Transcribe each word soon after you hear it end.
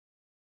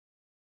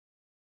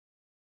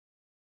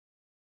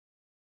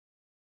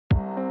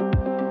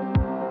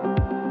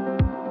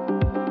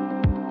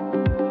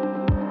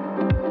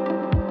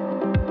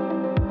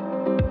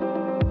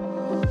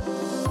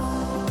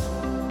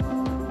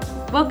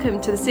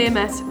Welcome to the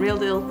CMS Real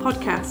Deal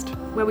podcast,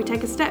 where we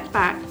take a step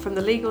back from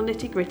the legal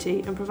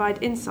nitty-gritty and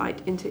provide insight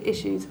into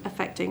issues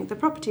affecting the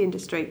property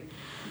industry.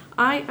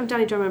 I am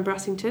Danielle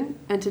Drummond-Brassington,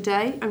 and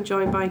today I'm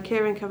joined by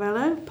Ciaran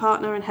Carvalho,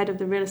 partner and head of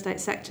the real estate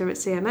sector at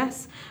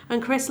CMS,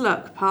 and Chris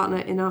Luck, partner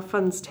in our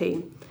funds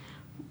team.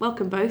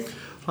 Welcome both.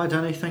 Hi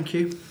Danny, thank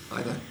you.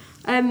 Hi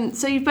there.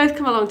 So you've both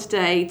come along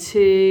today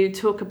to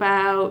talk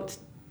about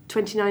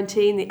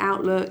 2019, the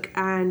outlook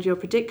and your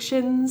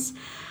predictions.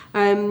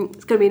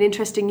 It's going to be an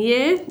interesting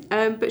year,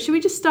 but should we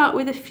just start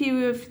with a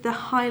few of the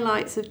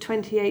highlights of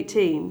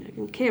 2018?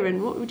 And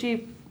Ciaran, what would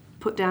you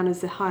put down as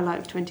the highlight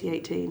of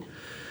 2018?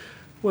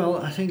 Well,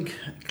 I think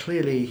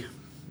clearly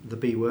the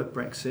B word,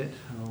 Brexit.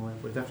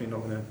 We're definitely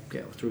not going to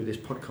get through this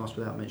podcast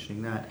without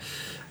mentioning that.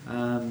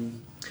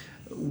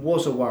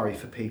 Was a worry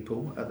for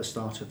people at the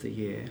start of the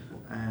year,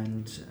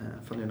 and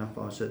funnily enough,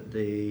 I was at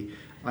the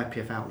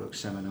IPF Outlook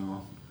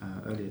seminar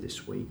earlier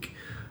this week,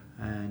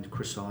 and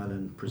Chris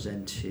Ireland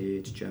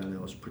presented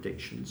JLL's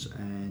predictions,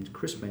 and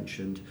Chris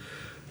mentioned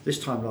this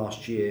time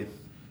last year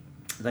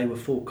they were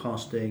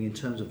forecasting in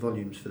terms of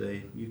volumes for the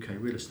UK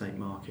real estate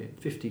market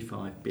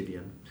 55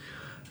 billion.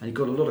 And he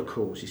got a lot of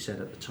calls, he said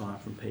at the time,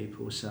 from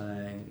people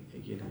saying,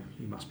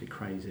 you must be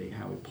crazy,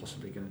 how are we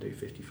possibly going to do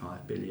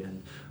 55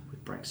 billion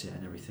with Brexit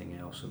and everything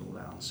else and all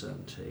that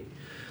uncertainty.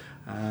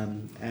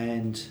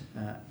 And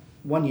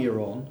 1 year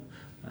on,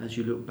 as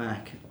you look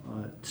back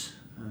at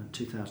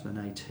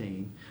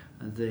 2018,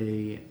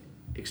 the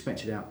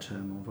expected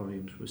outturn on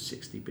volumes was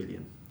 60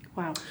 billion.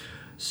 Wow.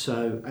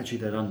 So actually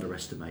they're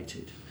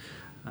underestimated.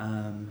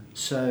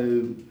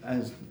 So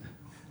as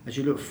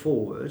you look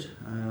forward,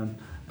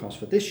 cost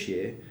for this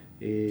year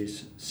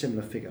is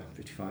similar figure,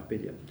 55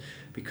 billion,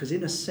 because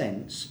in a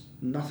sense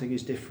nothing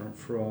is different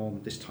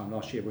from this time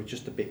last year. We're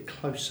just a bit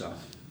closer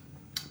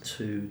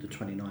to the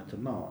 29th of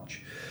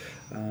March.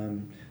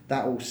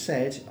 That all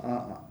said,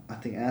 I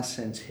think our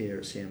sense here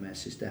at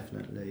CMS is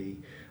definitely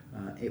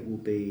it will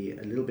be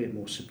a little bit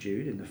more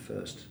subdued in the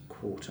first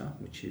quarter,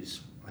 which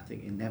is, I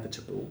think,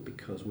 inevitable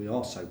because we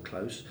are so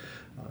close.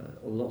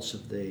 Lots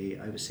of the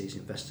overseas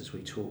investors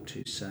we talk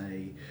to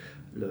say,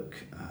 look,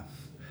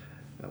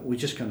 we're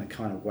just going to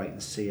kind of wait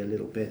and see a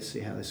little bit,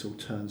 see how this all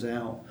turns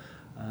out.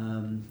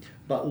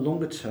 But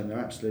longer term, they're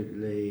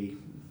absolutely,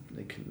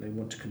 they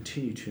want to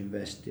continue to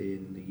invest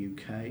in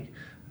the UK.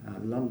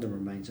 London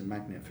remains a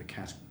magnet for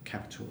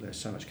capital. There's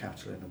so much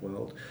capital in the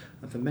world,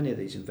 and for many of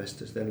these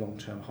investors, they're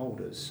long-term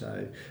holders.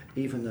 So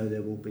even though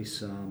there will be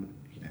some,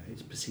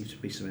 it's perceived to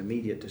be some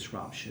immediate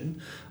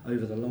disruption,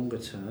 over the longer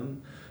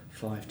term,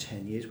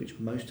 5-10 years, which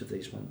most of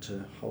these want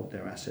to hold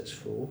their assets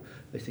for,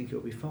 they think it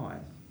will be fine.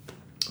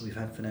 We've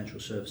had financial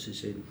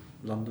services in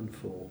London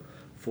for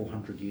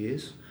 400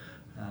 years.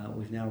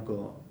 We've now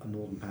got a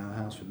northern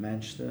powerhouse with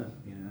Manchester,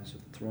 as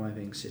a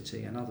thriving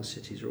city, and other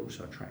cities are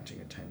also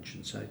attracting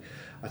attention. So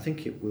I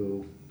think it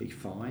will be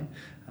fine,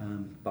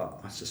 but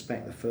I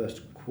suspect the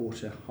first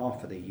quarter,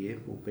 half of the year,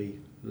 will be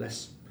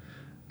less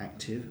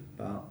active,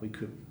 but we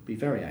could be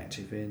very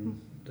active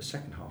in the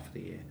second half of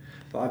the year.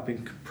 But I've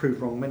been proved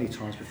wrong many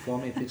times before.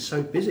 I mean, it's been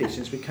so busy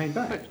since we came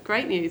back.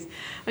 Great news.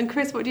 And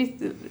Chris, what do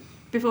you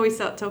before we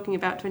start talking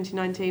about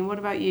 2019, what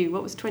about you?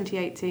 What was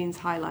 2018's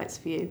highlights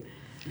for you?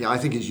 Yeah, I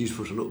think it's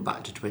useful to look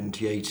back to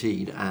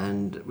 2018,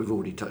 and we've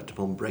already touched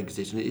upon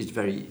Brexit, and it is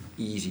very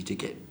easy to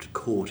get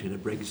caught in a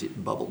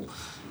Brexit bubble,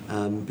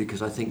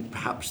 because I think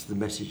perhaps the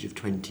message of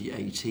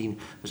 2018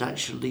 was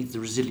actually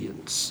the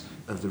resilience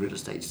of the real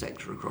estate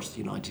sector across the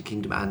United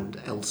Kingdom and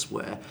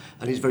elsewhere,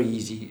 and it's very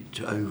easy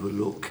to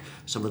overlook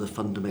some of the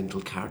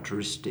fundamental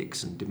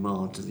characteristics and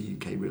demands of the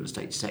UK real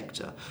estate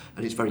sector,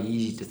 and it's very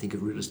easy to think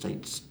of real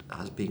estate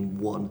as being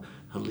one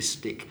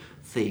holistic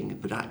thing,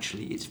 but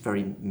actually it's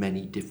very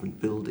many different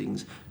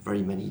buildings,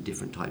 very many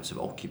different types of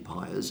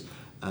occupiers.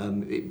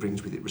 It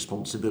brings with it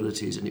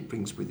responsibilities, and it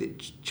brings with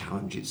it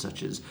challenges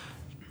such as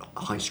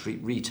high street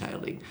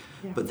retailing.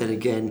 Yeah. But then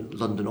again,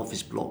 London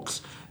office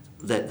blocks,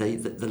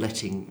 the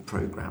letting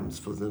programmes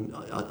for them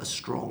are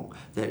strong.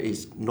 There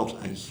is not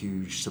a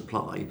huge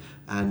supply,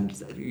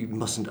 and you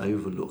mustn't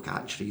overlook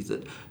actually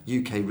that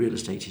UK real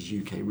estate is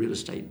UK real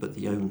estate, but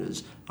the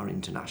owners are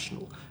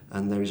international,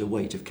 and there is a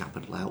weight of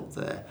capital out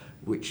there,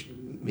 which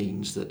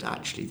means that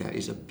actually there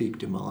is a big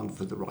demand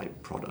for the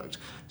right product.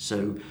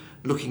 So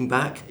looking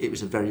back, it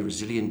was a very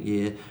resilient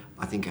year.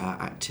 I think our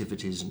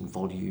activities and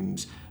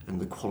volumes and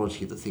the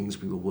quality of the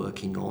things we were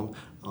working on,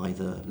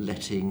 either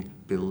letting,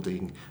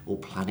 building or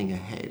planning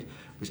ahead,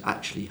 was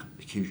actually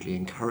hugely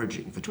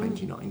encouraging for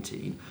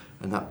 2019,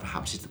 and that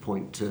perhaps is the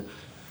point to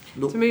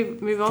look move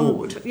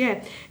forward. On.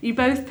 Yeah, you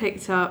both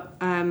picked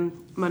up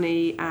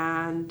money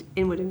and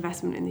inward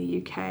investment in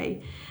the UK.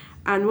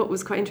 And what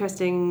was quite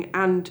interesting,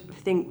 and I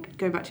think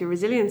going back to your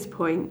resilience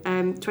point,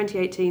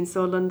 2018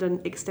 saw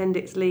London extend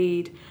its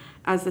lead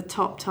as the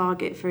top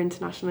target for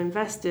international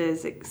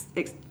investors,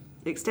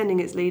 extending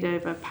its lead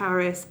over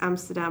Paris,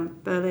 Amsterdam,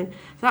 Berlin.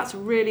 So that's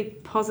really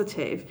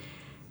positive.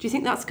 Do you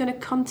think that's going to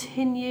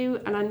continue?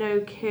 And I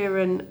know,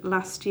 Ciaran,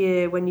 last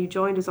year when you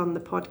joined us on the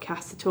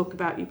podcast to talk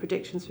about your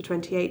predictions for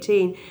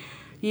 2018,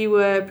 you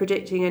were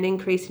predicting an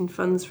increase in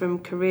funds from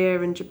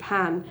Korea and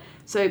Japan.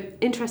 So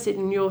interested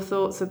in your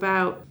thoughts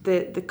about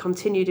the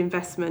continued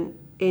investment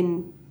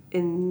in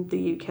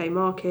the UK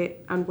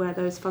market and where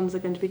those funds are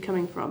going to be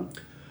coming from.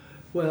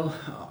 Well,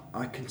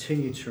 I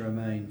continue to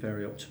remain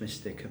very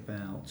optimistic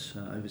about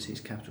overseas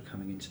capital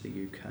coming into the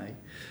UK.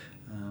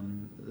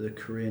 The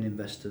Korean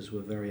investors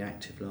were very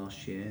active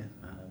last year.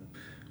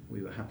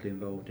 We were happily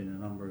involved in a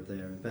number of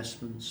their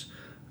investments.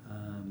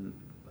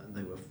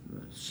 They were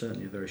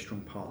certainly a very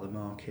strong part of the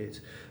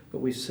market. But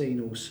we've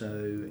seen also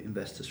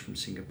investors from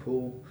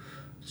Singapore.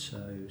 So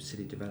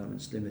City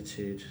Developments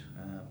Limited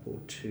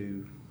bought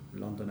 2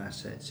 London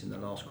assets in the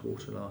last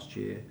quarter last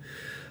year.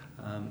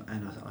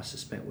 And I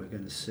suspect we're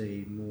going to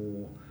see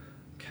more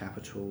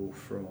capital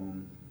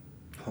from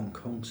Hong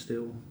Kong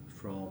still,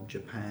 from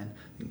Japan.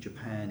 I think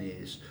Japan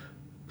is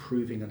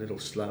proving a little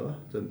slower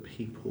than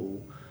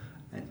people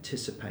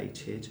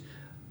anticipated,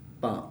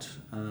 but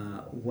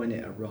when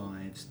it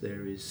arrives,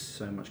 there is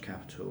so much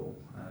capital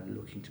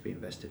looking to be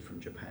invested from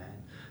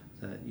Japan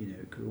that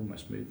it could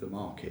almost move the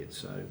market.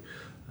 So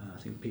I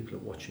think people are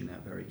watching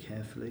that very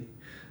carefully.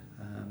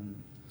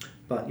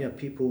 But yeah,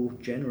 people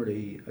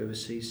generally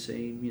overseas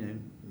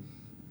seem,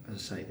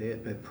 as I say,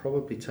 they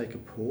probably take a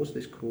pause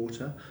this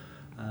quarter,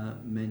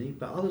 many,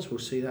 but others will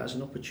see that as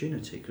an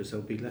opportunity because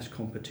there'll be less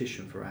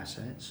competition for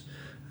assets,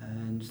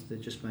 and there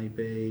just may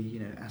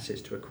be,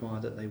 assets to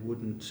acquire that they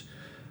wouldn't,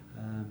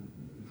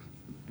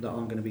 that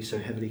aren't going to be so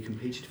heavily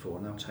competed for,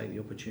 and they'll take the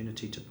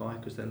opportunity to buy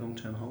because they're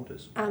long-term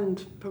holders.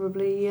 And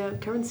probably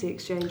currency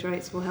exchange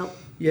rates will help.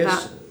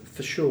 Yes, that.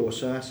 For sure.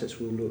 So assets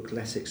will look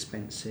less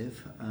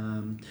expensive.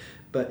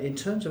 But in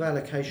terms of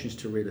allocations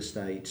to real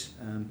estate,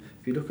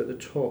 if you look at the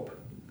top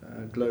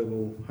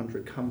global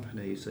 100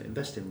 companies that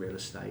invest in real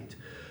estate,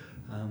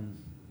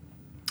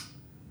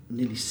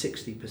 nearly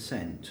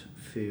 60%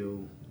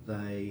 feel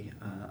they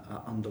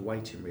are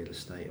underweight in real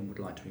estate and would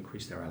like to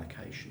increase their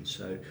allocation.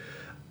 So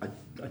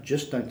I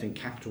just don't think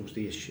capital's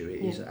the issue.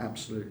 It is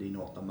absolutely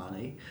not the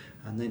money.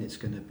 And then it's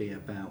going to be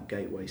about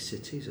gateway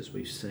cities, as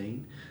we've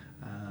seen.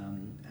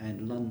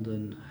 And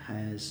London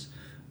has,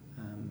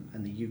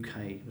 and the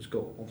UK has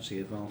got obviously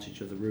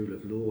advantage of the rule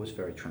of law. It's a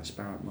very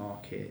transparent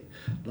market.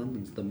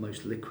 London's the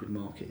most liquid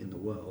market in the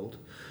world.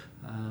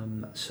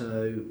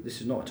 So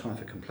this is not a time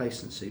for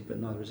complacency, but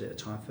neither is it a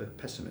time for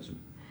pessimism.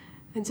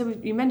 And so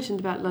you mentioned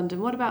about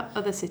London. What about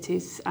other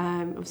cities?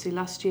 Obviously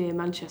last year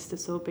Manchester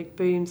saw big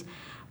booms.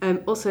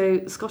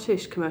 Also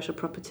Scottish commercial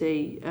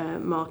property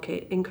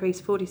market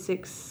increased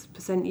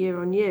 46% year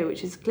on year,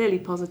 which is clearly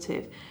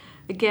positive.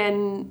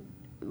 Again,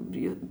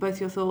 both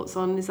your thoughts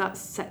on, is that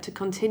set to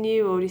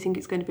continue, or do you think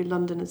it's going to be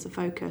London as the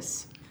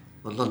focus?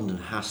 Well, London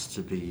has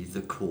to be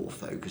the core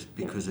focus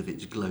because of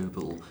its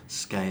global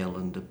scale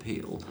and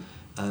appeal.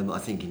 I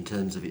think in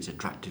terms of its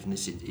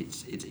attractiveness,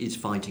 it's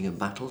fighting a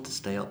battle to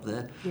stay up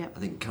there. Yeah. I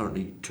think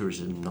currently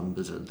tourism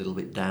numbers are a little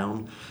bit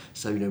down.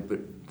 So, but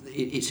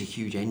it's a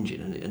huge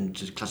engine, and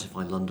to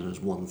classify London as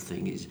one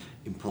thing is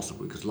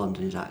impossible because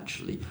London is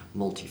actually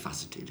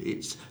multifaceted.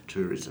 It's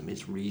tourism,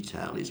 it's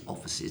retail, it's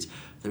offices.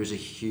 There is a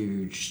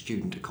huge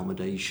student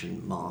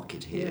accommodation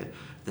market here. Yeah.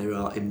 There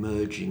are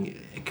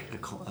emerging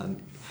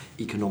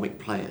economic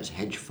players,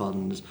 hedge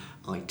funds,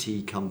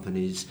 IT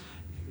companies,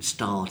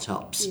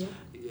 startups. Yeah.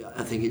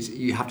 I think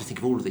you have to think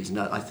of all of these, and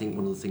I think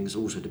one of the things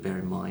also to bear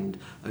in mind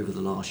over the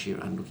last year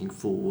and looking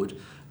forward,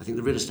 I think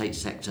the real estate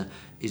sector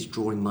is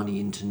drawing money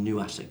into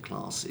new asset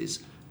classes.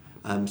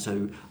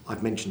 So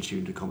I've mentioned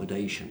student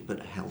accommodation,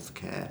 but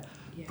healthcare,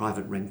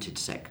 private rented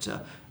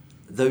sector,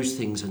 those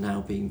things are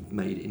now being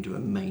made into a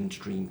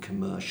mainstream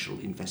commercial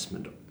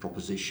investment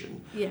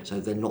proposition. Yeah. So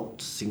they're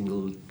not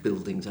single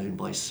buildings owned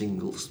by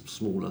single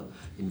smaller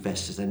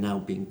investors. They're now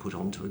being put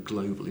onto a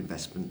global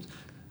investment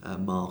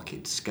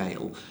market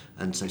scale,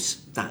 and so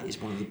that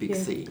is one of the big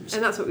themes.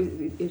 And that's what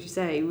as you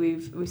say,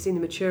 we've seen the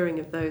maturing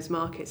of those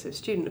markets. So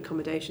student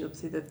accommodation,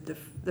 obviously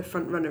the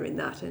front runner in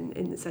that, and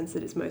in the sense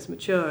that it's most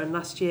mature. And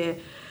last year,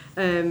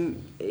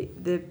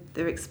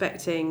 they're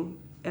expecting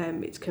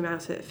it to come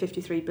out at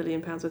 £53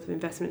 billion worth of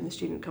investment in the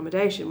student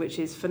accommodation, which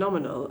is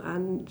phenomenal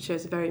and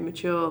shows a very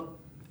mature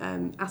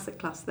asset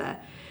class there.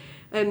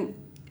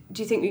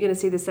 Do you think you're going to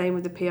see the same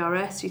with the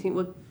PRS? Do you think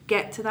we'll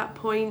get to that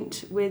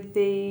point with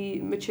the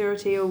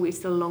maturity, or are we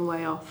still a long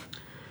way off?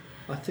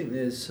 I think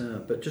there's,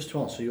 but just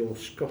to answer your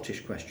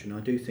Scottish question, I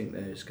do think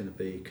there's going to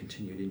be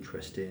continued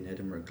interest in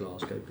Edinburgh and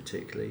Glasgow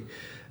particularly.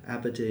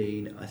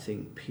 Aberdeen, I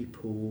think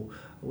people,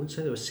 I wouldn't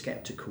say they were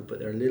sceptical, but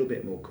they're a little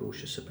bit more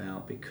cautious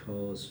about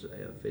because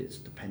of its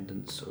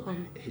dependence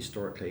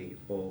historically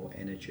or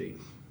energy,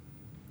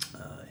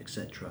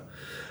 etc.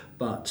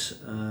 But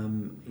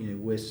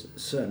with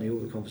certainly all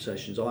the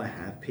conversations I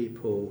have,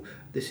 people,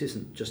 this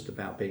isn't just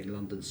about being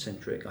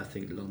London-centric. I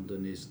think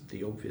London is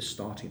the obvious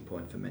starting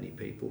point for many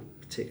people,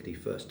 particularly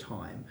first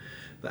time.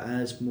 But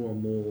as more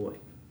and more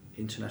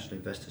international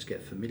investors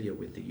get familiar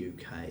with the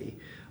UK,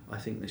 I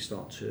think they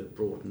start to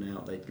broaden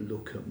out. They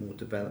look at more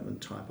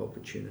development type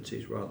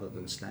opportunities rather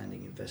than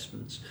standing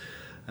investments.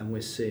 And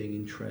we're seeing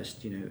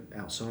interest,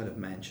 outside of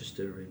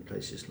Manchester in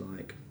places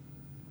like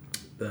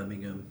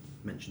Birmingham,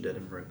 mentioned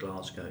Edinburgh,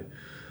 Glasgow,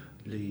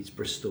 Leeds,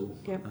 Bristol,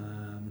 Yep.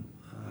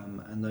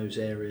 And those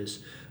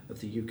areas of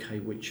the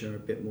UK which are a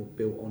bit more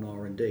built on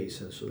R&D,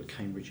 so the sort of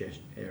Cambridge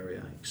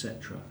area,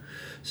 etc.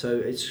 So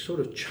it's sort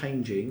of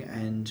changing,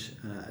 and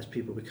as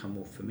people become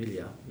more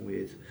familiar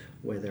with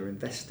where they're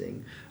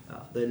investing,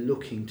 they're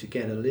looking to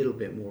get a little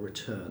bit more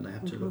return. They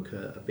have to look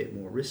at a bit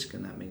more risk,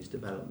 and that means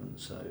development.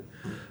 So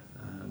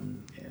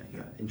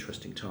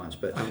interesting times.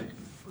 But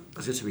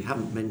as I said, we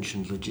haven't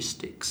mentioned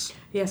logistics.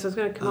 Yes, I was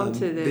going to come on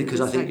to the because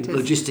the I think sectors.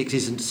 logistics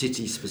isn't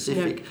city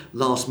specific.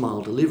 No. Last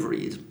mile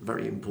delivery is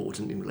very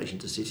important in relation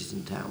to cities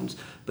and towns,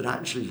 but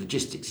actually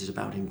logistics is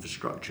about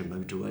infrastructure,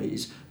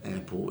 motorways,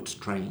 airports,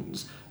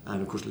 trains,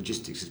 and of course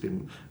logistics has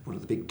been one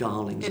of the big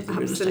darlings of the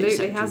real estate absolutely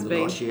sector has in the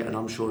been. last year, and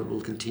I'm sure it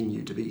will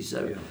continue to be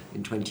so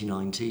in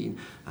 2019.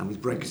 And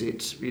with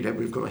Brexit,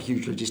 we've got a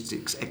huge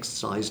logistics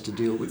exercise to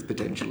deal with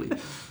potentially.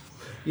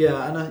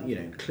 Yeah,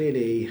 and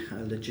clearly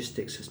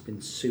logistics has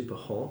been super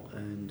hot,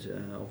 and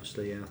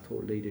obviously our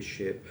thought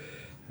leadership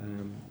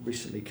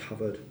recently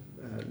covered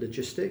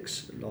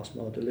logistics, last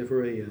mile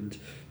delivery, and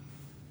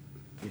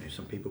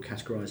some people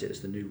categorise it as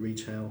the new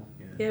retail.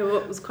 Yeah,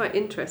 what was quite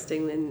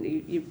interesting then,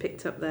 you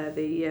picked up there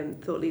the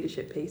thought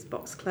leadership piece,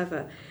 Box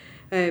Clever.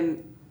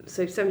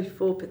 So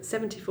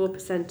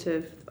 74%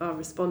 of our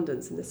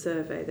respondents in the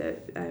survey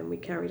that we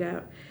carried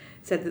out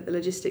said that the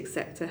logistics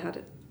sector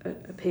had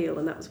appeal,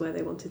 and that was where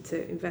they wanted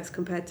to invest,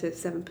 compared to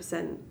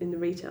 7% in the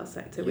retail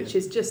sector, which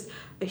is just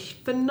a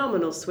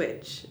phenomenal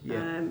switch,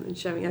 and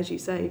showing, as you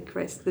say,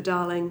 Chris, the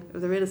darling of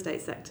the real estate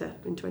sector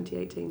in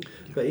 2018.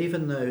 But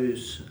even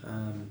those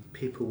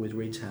people with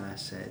retail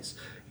assets,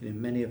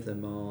 many of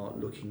them are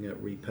looking at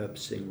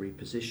repurposing,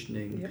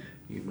 repositioning. Yep.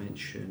 You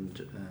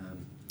mentioned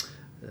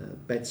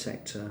bed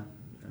sector,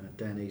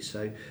 Danny.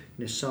 So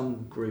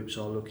some groups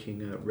are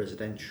looking at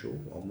residential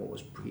on what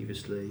was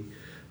previously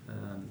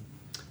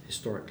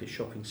historically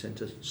shopping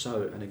centres.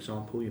 So an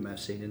example you may have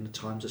seen in the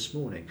Times this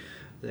morning,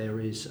 there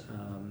is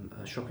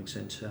a shopping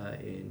centre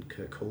in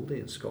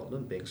Kirkcaldy in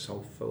Scotland being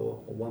sold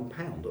for £1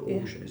 at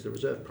auction is the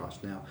reserve price.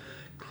 Now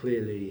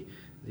clearly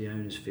the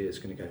owner's fee is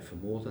going to go for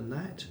more than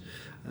that,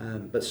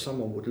 but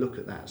someone would look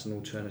at that as an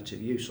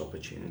alternative use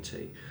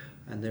opportunity,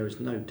 and there is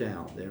no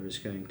doubt there is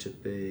going to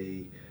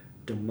be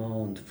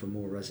demand for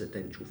more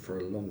residential for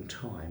a long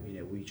time.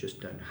 We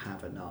just don't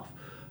have enough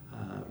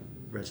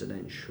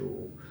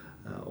residential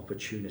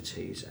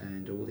opportunities,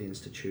 and all the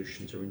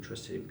institutions are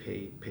interested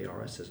in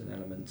PRS as an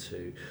element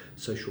to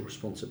social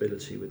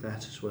responsibility with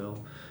that as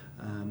well,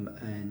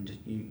 and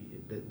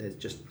there's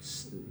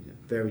just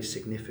very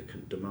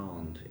significant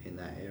demand in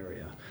that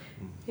area.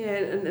 Yeah,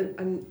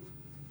 and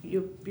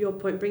your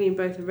point, bringing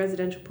both the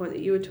residential point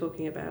that you were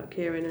talking about,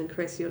 Ciaran, and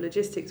Chris, your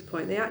logistics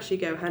point, they actually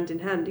go hand in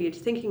hand. You're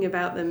thinking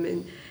about them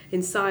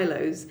in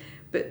silos,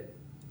 but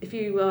if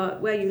you are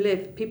where you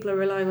live, people are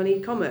relying on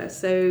e-commerce.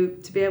 So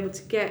to be able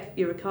to get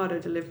your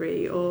Ocado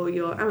delivery or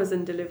your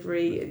Amazon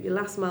delivery, your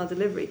last mile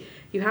delivery,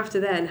 you have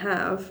to then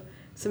have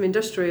some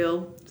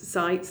industrial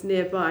sites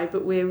nearby,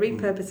 but we're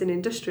repurposing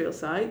industrial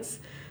sites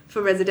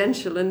for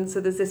residential, and so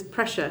there's this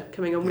pressure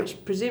coming on,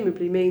 which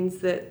presumably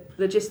means that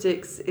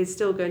logistics is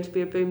still going to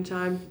be a boom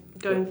time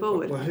going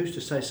forward. Well, who's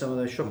to say some of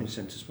those shopping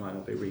centres might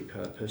not be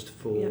repurposed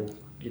for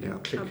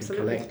click and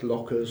collect,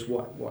 lockers,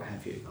 what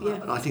have you.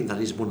 Yeah. I think that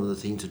is one of the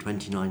themes of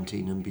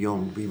 2019 and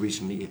beyond. We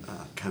recently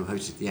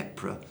co-hosted the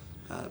EPRA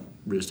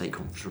real estate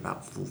conference for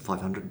about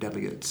 500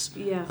 delegates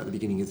at the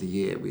beginning of the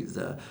year, with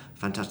a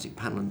fantastic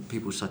panel, and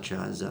people such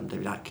as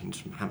David Atkins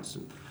from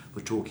Hampton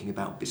were talking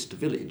about Bicester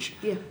Village.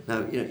 Yeah. Now,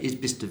 is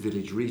Bicester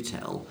Village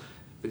retail?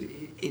 But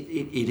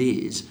it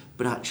is,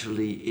 but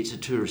actually it's a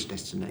tourist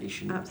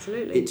destination.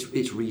 Absolutely.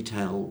 It's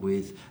retail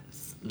with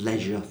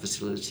leisure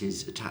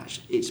facilities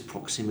attached. It's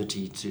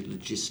proximity to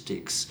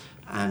logistics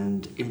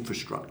and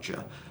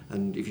infrastructure.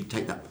 And if you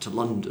take that to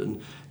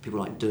London, people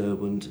like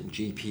Derwent and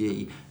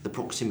GPE, the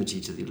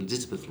proximity to the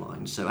Elizabeth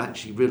line. So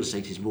actually real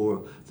estate is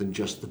more than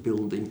just the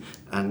building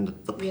and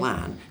the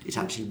plan. It's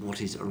actually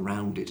what is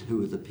around it,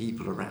 who are the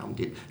people around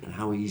it, and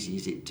how easy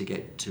is it to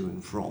get to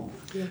and from.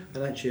 Yeah.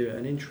 And actually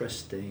an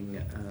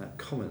interesting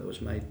comment that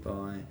was made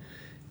by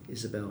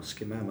Isabel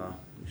Skimama,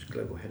 who's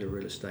Global Head of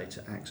Real Estate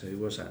at AXA, who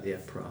was at the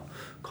EPRA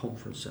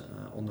conference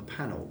on the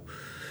panel,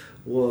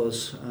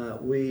 was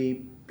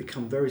we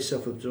become very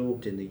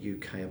self-absorbed in the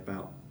UK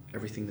about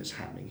everything that's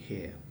happening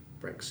here,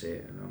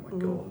 Brexit, and oh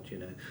my God,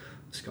 the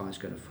sky's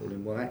going to fall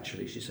in. Well,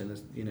 actually, she said,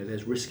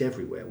 there's risk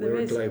everywhere. We're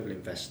a global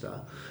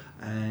investor,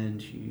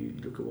 and you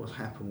look at what's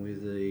happened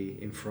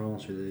in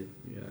France with the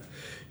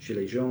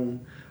Gilets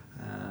jaunes,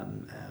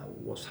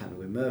 what's happening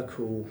with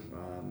Merkel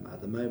at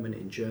the moment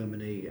in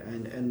Germany,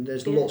 and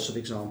there's lots of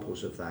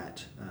examples of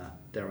that.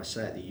 Dare I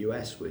say it, the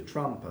US with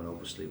Trump, and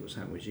obviously what's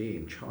happening with Xi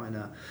in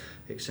China,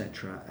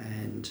 etc.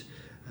 And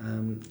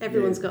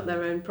everyone's got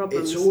their own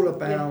problems. It's all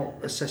about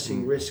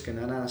assessing risk and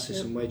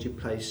analysis and where do you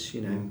place,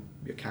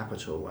 your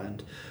capital.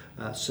 And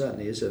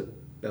certainly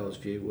Isabel's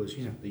view was,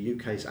 the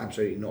UK is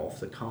absolutely not off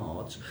the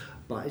cards,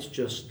 but it's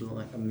just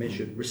like a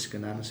measured risk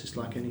analysis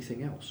like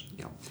anything else.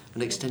 Yeah,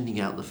 and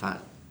extending out the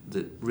fact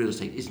that real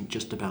estate isn't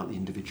just about the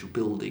individual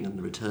building and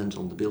the returns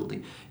on the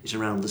building, it's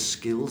around the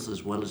skills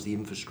as well as the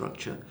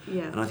infrastructure.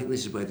 Yeah. And I think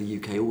this is where the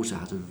UK also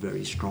has a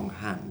very strong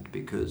hand,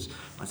 because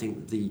I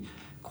think the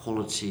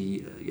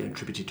quality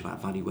attributed to our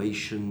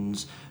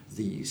valuations,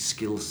 the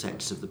skill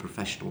sets of the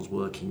professionals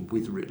working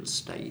with real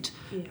estate,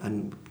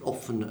 and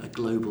often a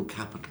global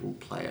capital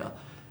player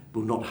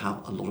will not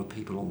have a lot of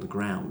people on the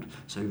ground.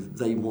 So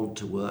they want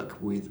to work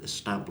with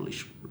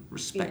established,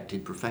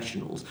 respected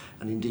professionals.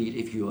 And indeed,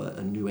 if you are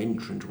a new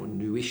entrant or a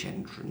newish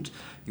entrant,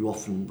 you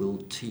often will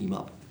team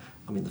up.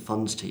 I mean, the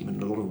funds team,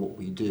 and a lot of what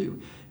we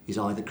do is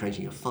either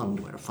creating a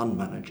fund where a fund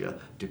manager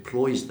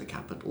deploys the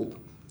capital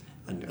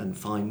and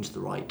finds the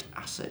right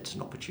assets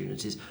and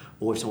opportunities,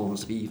 or if someone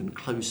wants to be even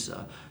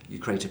closer, you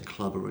create a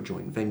club or a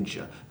joint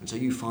venture, and so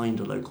you find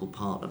a local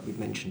partner. We've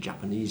mentioned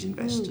Japanese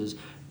investors,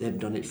 they've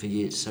done it for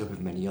years, so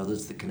have many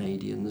others, the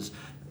Canadians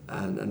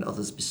and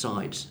others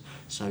besides.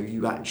 So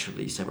you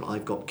actually say, well,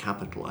 I've got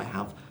capital, I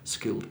have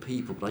skilled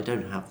people, but I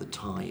don't have the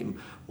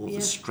time or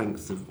the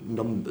strength of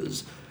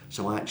numbers,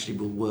 so I actually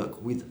will work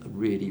with a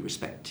really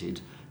respected,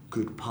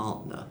 good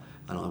partner,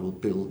 and I will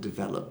build,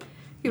 develop.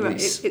 You're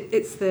right,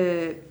 it's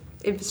the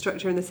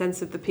infrastructure in the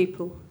sense of the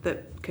people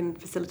that can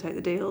facilitate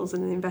the deals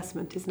and the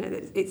investment, isn't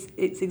it?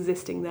 It's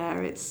existing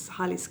there, it's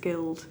highly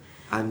skilled.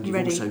 And you've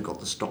ready. also got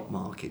the stock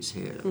markets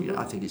here.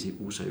 I think it's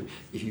also,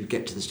 if you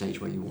get to the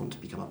stage where you want to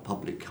become a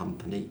public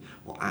company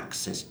or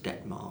access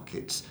debt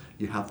markets,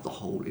 you have the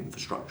whole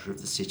infrastructure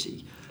of the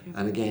city.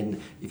 And again,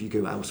 if you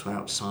go elsewhere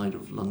outside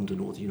of London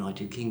or the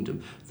United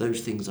Kingdom, those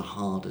things are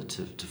harder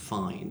to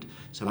find.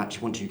 So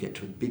actually, once you get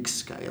to a big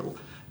scale,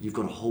 you've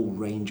got a whole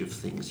range of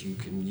things you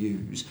can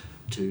use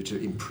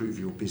to improve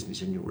your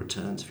business and your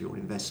returns for your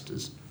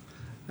investors.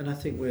 And I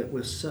think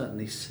we'll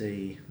certainly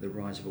see the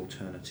rise of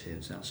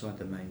alternatives outside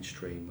the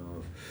mainstream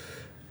of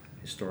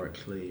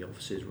historically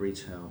offices,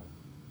 retail,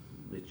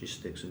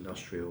 logistics,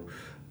 industrial.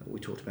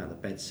 We talked about the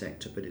bed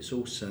sector, but it's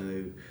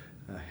also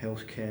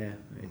healthcare.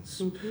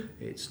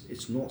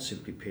 It's not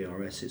simply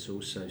PRS. It's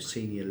also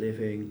senior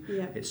living.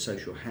 It's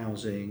social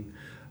housing,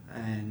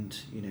 and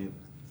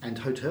and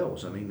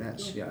hotels. I mean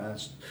that's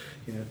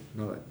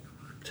not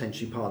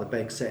potentially part of the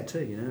bed sector.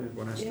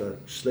 Everyone has to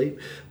sleep,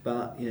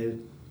 but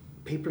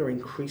people are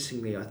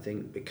increasingly, I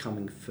think,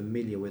 becoming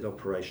familiar with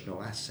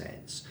operational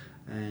assets,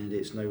 and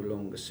it's no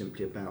longer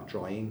simply about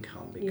dry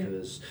income,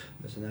 because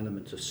there's an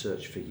element of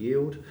search for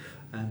yield,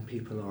 and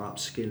people are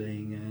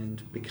upskilling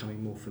and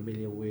becoming more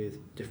familiar with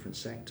different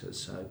sectors.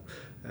 So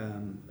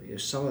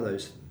some of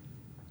those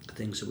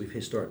things that we've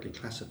historically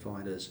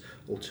classified as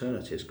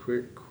alternatives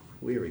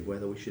query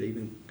whether we should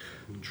even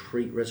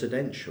treat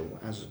residential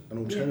as an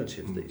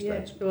alternative these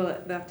days. Well,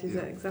 that is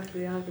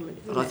exactly the argument.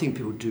 And I think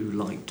people do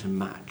like to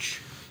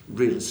match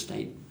real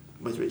estate,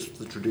 whether it's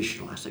the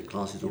traditional asset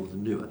classes or the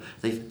newer.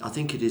 I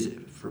think it is,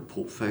 for a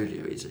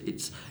portfolio,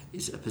 it's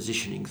a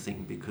positioning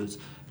thing, because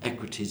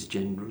equities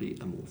generally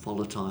are more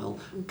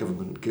volatile,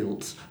 government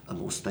gilts are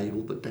more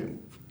stable but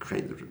don't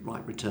create the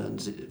right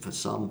returns for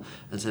some,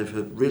 and so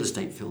for real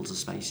estate fills a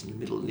space in the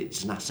middle, and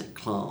it's an asset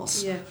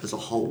class as a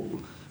whole,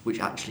 which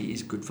actually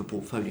is good for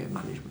portfolio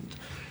management.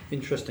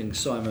 Interesting,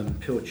 Simon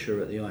Pilcher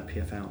at the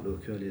IPF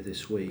Outlook earlier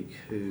this week,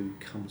 who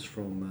comes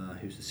from,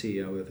 who's the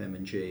CEO of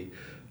M&G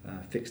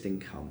Fixed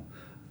Income,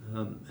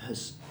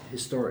 has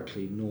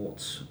historically not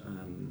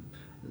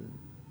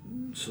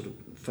sort of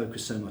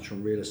focused so much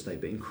on real estate,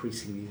 but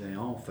increasingly they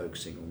are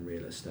focusing on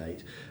real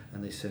estate,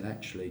 and they said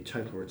actually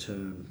total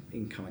return,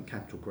 income and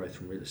capital growth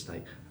from real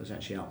estate has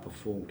actually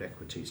outperformed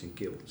equities and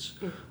gilts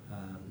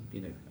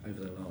over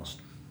the last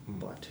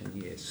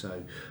 5-10 years.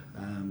 So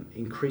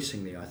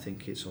increasingly I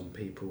think it's on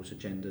people's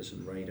agendas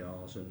and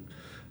radars, and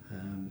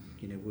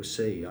we'll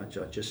see. I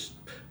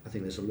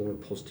think there's a lot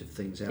of positive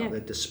things out there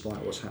despite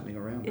what's happening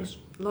around us.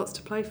 Lots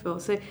to play for.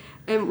 So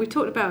we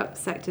talked about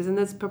sectors, and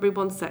there's probably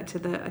one sector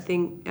that I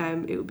think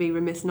it would be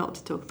remiss not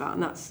to talk about,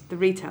 and that's the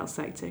retail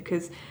sector,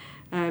 because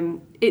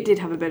it did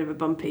have a bit of a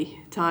bumpy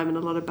time and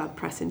a lot of bad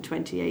press in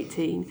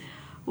 2018.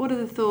 What are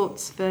the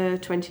thoughts for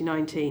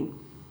 2019?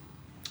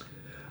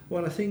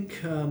 Well, I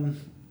think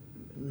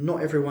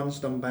not everyone's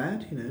done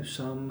bad.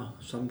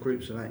 Some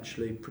groups have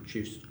actually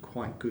produced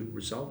quite good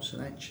results,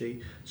 and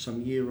actually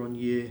some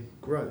year-on-year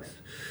growth.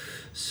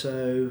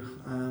 So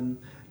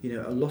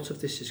a lot of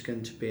this is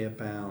going to be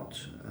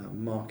about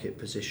market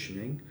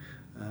positioning,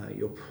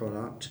 your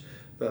product,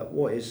 but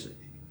what is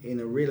on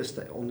the real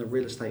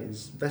estate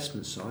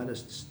investment side,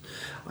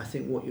 I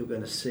think what you're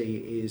going to see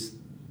is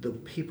the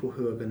people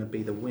who are going to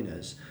be the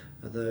winners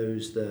are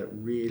those that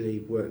really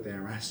work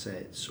their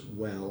assets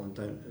well and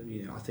don't.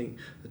 I think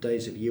the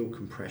days of yield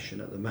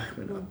compression at the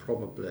moment are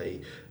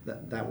probably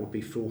that would be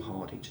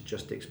foolhardy to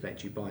just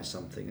expect you buy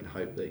something and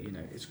hope that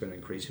it's going to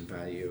increase in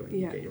value and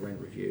you get your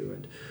rent review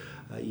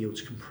and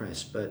yields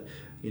compress. But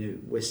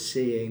we're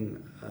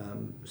seeing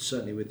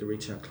certainly with the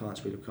retail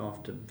clients we look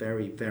after,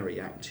 very, very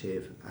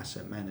active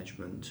asset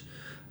management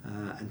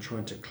and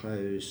trying to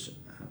close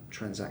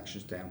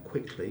transactions down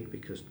quickly,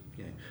 because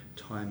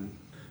time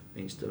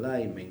means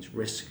delay, means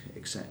risk,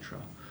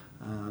 etc.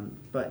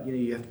 But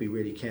you have to be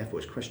really careful.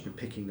 It's a question of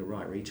picking the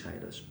right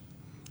retailers.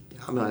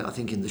 I mean, I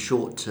think in the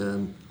short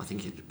term, I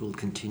think it will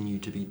continue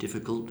to be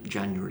difficult.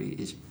 January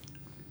is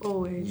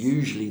always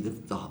usually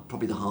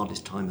probably the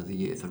hardest time of the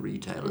year for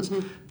retailers,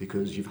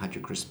 because you've had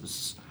your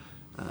Christmas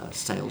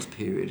sales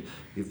period,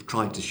 you've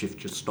tried to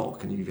shift your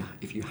stock, and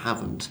if you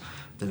haven't,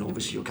 then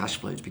obviously your cash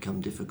flows become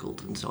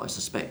difficult, and so I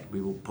suspect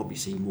we will probably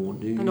see more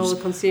news. And all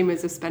the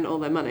consumers have spent all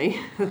their money.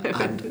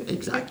 And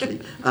exactly.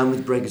 And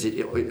with Brexit,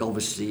 it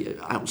obviously,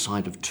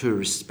 outside of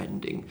tourist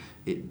spending,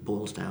 it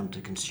boils down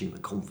to consumer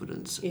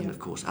confidence. Yeah. And of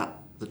course, at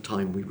the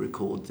time we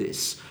record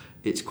this,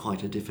 it's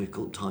quite a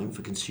difficult time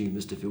for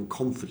consumers to feel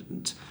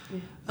confident.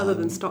 Yeah. Other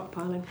than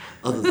stockpiling.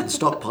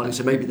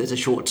 So maybe there's a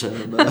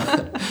short-term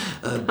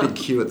big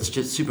queue at the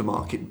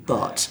supermarket,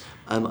 but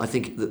I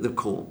think that the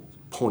core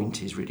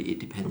point is really it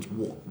depends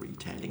what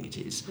retailing it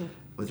is,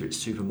 whether it's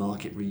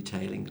supermarket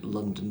retailing,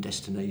 London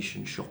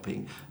destination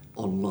shopping,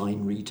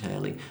 online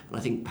retailing, and I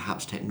think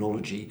perhaps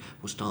technology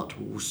will start to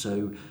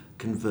also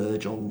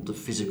converge on the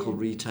physical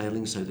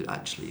retailing, so that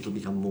actually it'll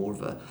become more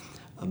of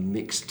a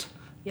mixed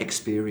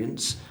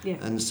experience.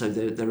 And so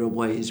there are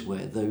ways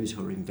where those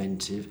who are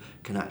inventive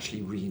can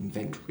actually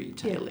reinvent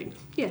retailing.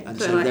 And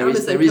so like there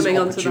Amazon is coming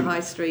onto the high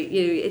street,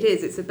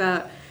 it's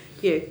about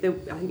I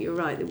think you're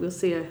right that we'll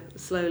see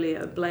slowly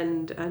a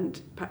blend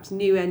and perhaps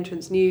new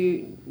entrants,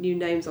 new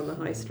names on the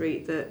high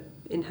street that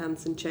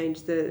enhance and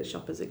change the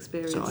shopper's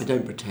experience. So I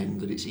don't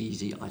pretend that it's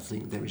easy. I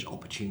think there is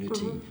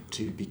opportunity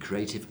to be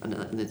creative, and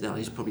that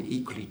is probably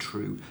equally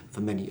true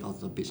for many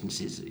other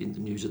businesses in the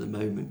news at the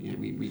moment.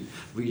 We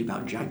read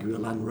about Jaguar,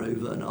 Land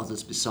Rover and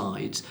others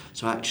besides,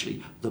 so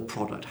actually the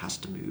product has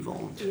to move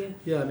on.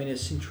 I mean,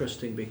 it's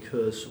interesting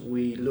because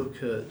we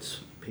look at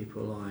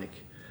people like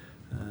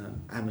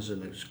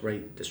Amazon as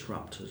great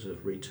disruptors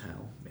of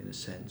retail in a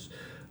sense,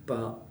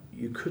 but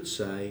you could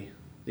say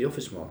the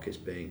office market is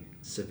being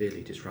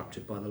severely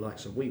disrupted by the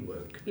likes of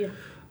WeWork.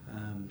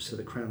 So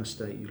the Crown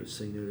Estate, you'll have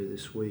seen earlier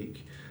this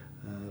week,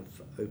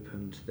 have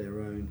opened their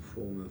own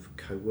form of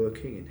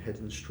co-working in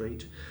Headland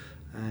Street,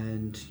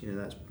 and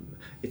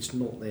it's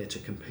not there to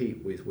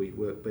compete with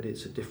WeWork, but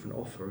it's a different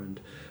offer. And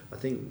I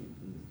think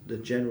the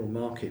general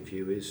market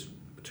view is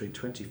between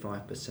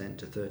 25%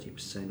 to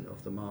 30%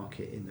 of the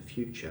market in the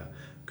future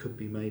could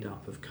be made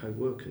up of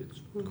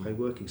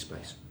co-working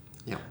space.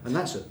 And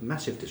that's a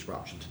massive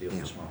disruption to the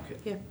office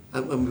market.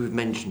 And we've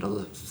mentioned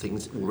other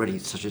things already,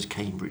 such as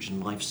Cambridge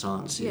and life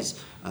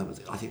sciences.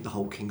 I think the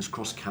whole King's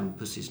Cross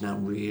campus is now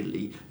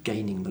really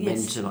gaining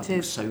momentum. I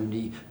think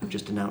Sony have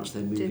just announced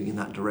they're moving in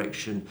that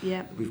direction.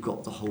 We've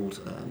got the whole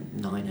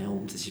Nine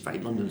Elms. This is very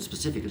London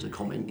specific as a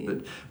comment,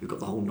 but we've got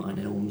the whole Nine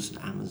Elms and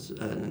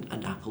Amazon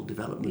and Apple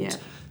development.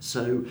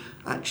 So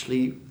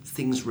actually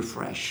things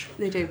refresh.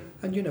 They do.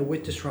 And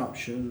with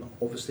disruption,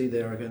 obviously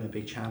there are going to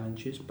be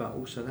challenges, but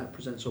also that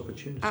presents opportunities.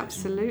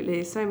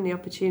 Absolutely, so many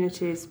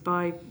opportunities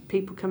by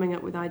people coming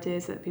up with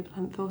ideas that people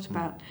hadn't thought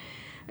about.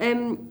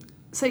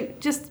 So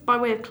just by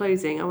way of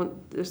closing, I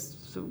want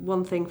just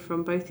one thing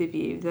from both of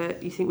you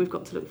that you think we've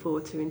got to look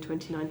forward to in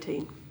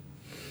 2019.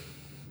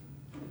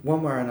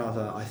 One way or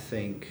another, I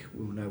think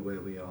we'll know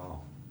where we are.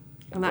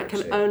 And that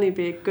can only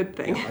be a good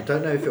thing. I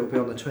don't know if it will be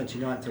on the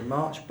 29th of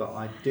March, but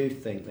I do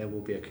think there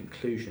will be a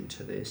conclusion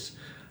to this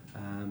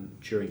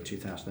during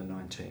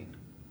 2019.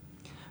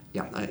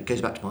 It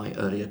goes back to my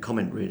earlier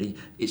comment, really.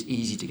 It's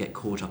easy to get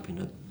caught up in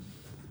a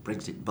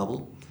Brexit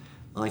bubble.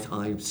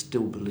 I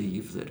still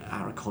believe that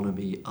our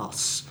economy,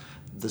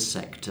 the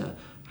sector,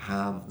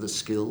 have the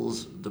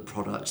skills, the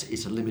products.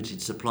 It's a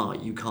limited supply.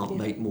 You can't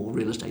make more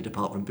real estate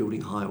apart from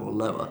building higher or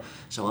lower.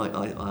 So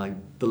I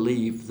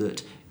believe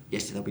that,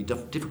 yes, there'll be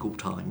difficult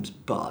times,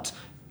 but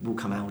we'll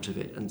come out of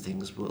it and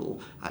things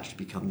will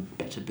actually become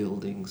better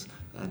buildings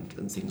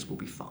and things will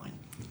be fine.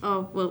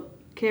 Oh, well,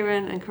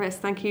 Ciaran and Chris,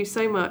 thank you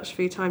so much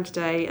for your time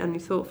today and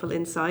your thoughtful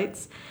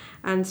insights.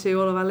 And to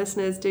all of our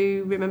listeners,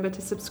 do remember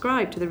to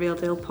subscribe to the Real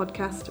Deal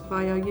podcast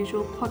via our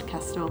usual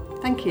podcast store.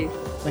 Thank you.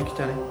 Thank you,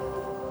 Danny.